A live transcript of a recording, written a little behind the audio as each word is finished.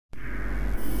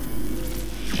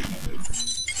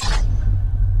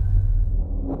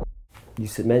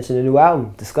You mentioned a new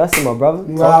album. Discuss it, my brother.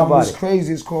 New Talk album about is it.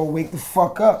 crazy. It's called Wake the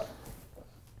Fuck Up.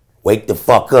 Wake the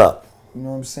fuck up. You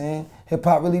know what I'm saying? Hip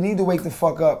hop really need to wake the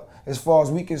fuck up as far as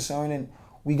we concerned. And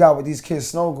we got with these kids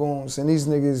snow goons and these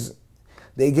niggas,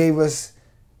 they gave us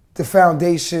the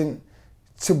foundation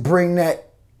to bring that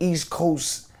East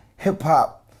Coast hip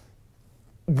hop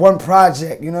one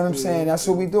project. You know what I'm saying? That's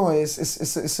what we doing.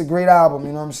 It's a great album. You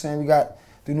know what I'm saying? We got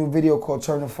the new video called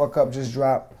Turn the Fuck Up just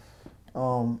dropped.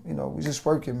 You know, we just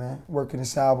working, man. Working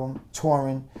this album,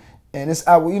 touring, and this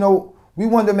album. You know, we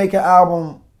wanted to make an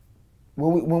album.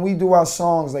 When we do our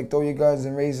songs like Throw Your Guns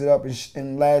and Raise It Up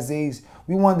and Last Days,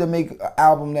 we wanted to make an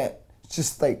album that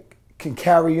just like can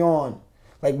carry on.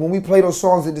 Like when we play those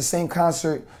songs at the same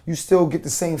concert, you still get the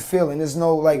same feeling. There's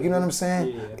no like, you know what I'm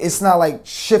saying? Yeah. It's not like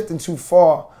shifting too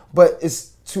far, but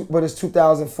it's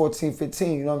 2014,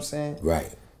 15, you know what I'm saying?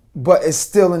 Right. But it's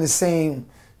still in the same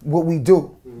what we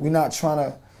do. We're not trying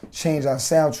to change our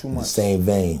sound too much. The same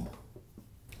vein.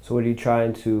 So what are you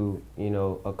trying to, you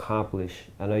know, accomplish?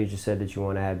 I know you just said that you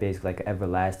want to have basically like an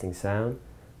everlasting sound,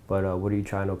 but what are you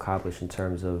trying to accomplish in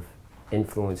terms of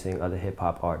influencing other hip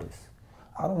hop artists?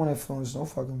 I don't want to influence no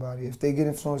fucking body. If they get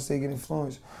influenced, they get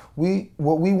influenced.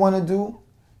 What we want to do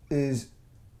is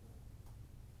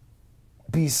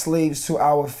be slaves to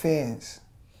our fans.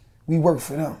 We work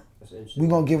for them. We're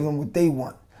going to give them what they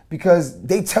want because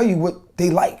they tell you what they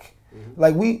like.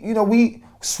 Like we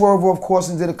swerve off course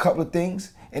and did a couple of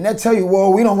things and they tell you,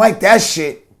 well, we don't like that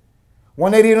shit.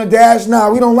 180 on the dash, nah,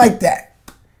 we don't like that.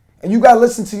 And you got to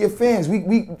listen to your fans.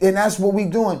 And that's what we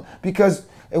doing because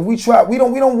if we try, we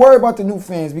don't worry about the new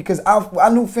fans because our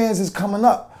new fans is coming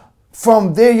up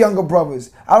from their younger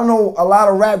brothers. I don't know a lot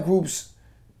of rap groups,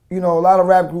 you know, a lot of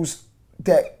rap groups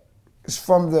that is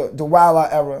from the Wild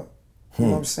Out era. You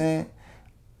know what I'm saying?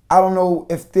 I don't know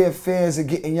if their fans are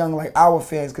getting young like our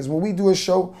fans because when we do a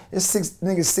show, it's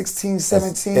niggas 16,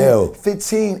 17,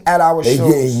 15 at our shows. They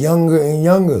getting younger and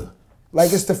younger.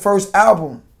 Like it's the first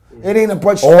album. It ain't a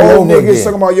bunch of old niggas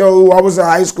talking about, yo, I was in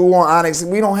high school on Onyx.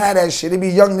 We don't have that shit. It be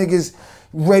young niggas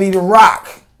ready to rock.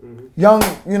 Young,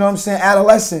 you know what I'm saying,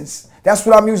 adolescents. That's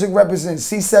what our music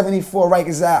represents. C74,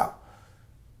 Rikers out.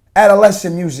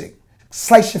 Adolescent music.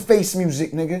 Slice your face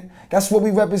music, nigga. That's what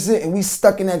we represent, and we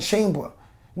stuck in that chamber.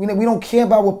 We don't care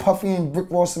about what Puffy and Rick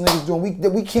Ross and niggas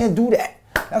doing. We can't do that.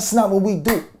 That's not what we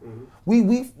do.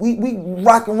 We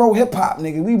rock and roll hip hop,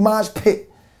 nigga. We mosh pit.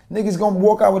 Niggas gonna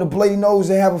walk out with a bloody nose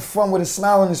and having fun with a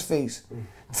smile on his face.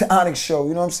 To Onyx show,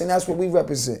 you know what I'm saying? That's what we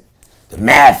represent. The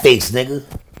mad face, nigga.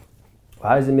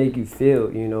 How does it make you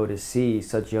feel, you know, to see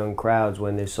such young crowds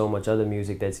when there's so much other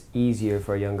music that's easier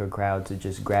for a younger crowd to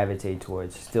just gravitate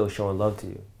towards, still showing love to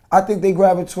you? I think they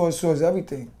gravitate towards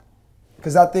everything.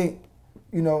 Because I think,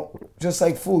 you know, just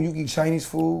like food, you can eat Chinese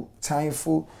food, Italian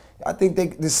food. I think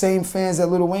the same fans that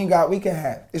Lil Wayne got, we can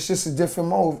have. It's just a different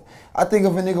mode. I think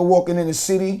of a nigga walking in the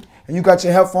city and you got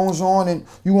your headphones on and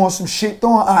you want some shit,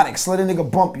 throw on Onyx, let a nigga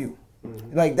bump you.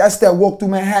 Like, that's that walk through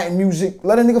Manhattan music,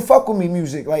 let a nigga fuck with me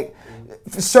music. Like,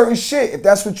 for certain shit, if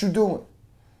that's what you're doing.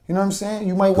 You know what I'm saying?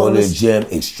 You might go to the gym,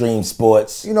 extreme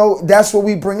sports. You know, that's what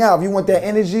we bring out. If you want that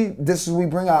energy, this is what we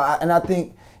bring out. And I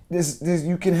think this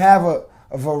you can have a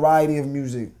variety of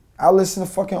music. I listen to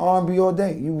fucking R&B all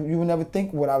day. You would never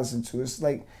think what I listen to. It's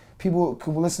like people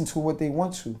could listen to what they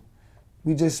want to.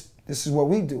 This is what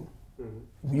we do.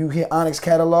 When you hear Onyx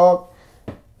catalog,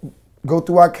 go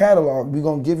through our catalog. We're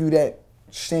gonna give you that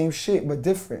same shit, but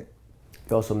different.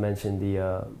 You also mentioned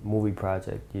the movie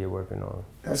project you're working on.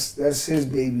 That's his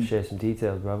baby. Share some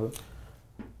details, brother.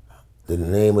 The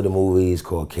name of the movie is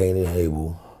called Cain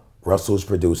Abel. Russell's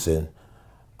producing.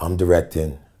 I'm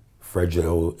directing.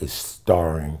 Fredro is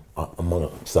starring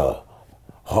amongst a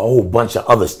whole bunch of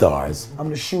other stars. I'm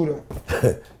the shooter.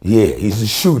 Yeah, he's a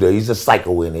shooter. He's a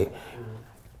psycho in it.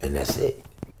 And that's it.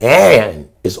 And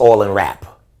it's all in rap.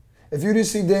 If you didn't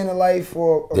see Day in the Life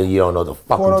or then you don't know the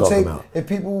fuck I'm talking about. If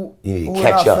people who are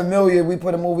not familiar, we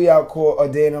put a movie out called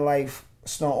A Day in the Life,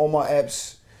 starring Omar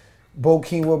Epps,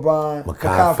 Bokeem Woodbine,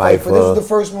 Makai Pfeiffer. This is the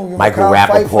first movie Michael Makai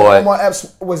Pfeiffer and Omar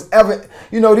Epps was ever.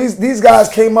 You know, these guys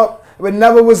came up but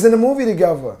never was in a movie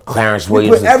together. Clarence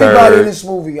Williams put everybody in this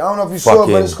movie. I don't know if you saw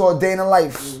it, but it's called Day in the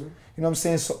Life. You know what I'm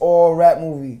saying? It's an all rap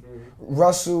movie.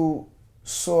 Russell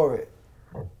saw it.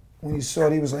 When he saw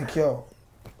it, he was like, yo,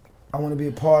 I want to be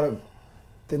a part of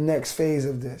the next phase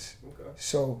of this.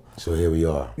 So here we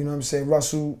are. You know what I'm saying?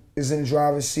 Russell is in the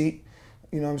driver's seat.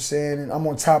 You know what I'm saying? And I'm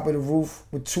on top of the roof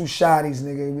with two shotties,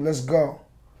 nigga. Let's go.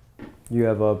 You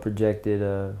have a projected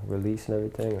release and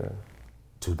everything? Or?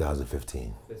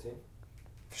 2015.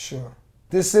 For sure.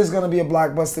 This is going to be a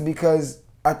blockbuster because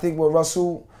I think with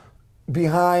Russell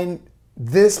behind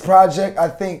this project, I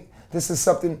think this is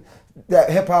something that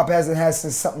hip hop hasn't had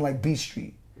since something like Beat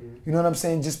Street. You know what I'm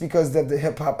saying? Just because of the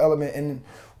hip hop element and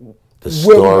The where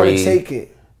story, we're gonna take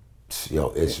it. Yo,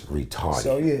 it's retarded.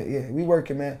 So yeah, we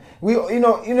working, man. We, you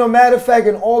know. Matter of fact,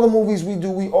 in all the movies we do,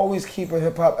 we always keep a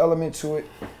hip hop element to it.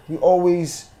 We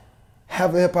always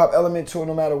have a hip hop element to it,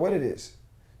 no matter what it is.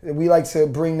 We like to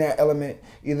bring that element,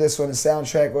 either it's on the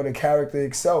soundtrack or the character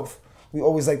itself. We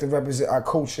always like to represent our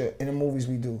culture in the movies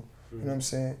we do. You know what I'm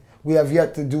saying? We have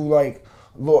yet to do like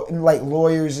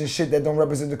lawyers and shit that don't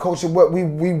represent the culture. But we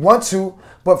want to,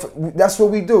 but that's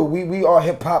what we do. We are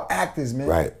hip hop actors, man.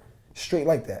 Right. Straight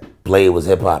like that. Blade was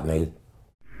hip hop, nigga.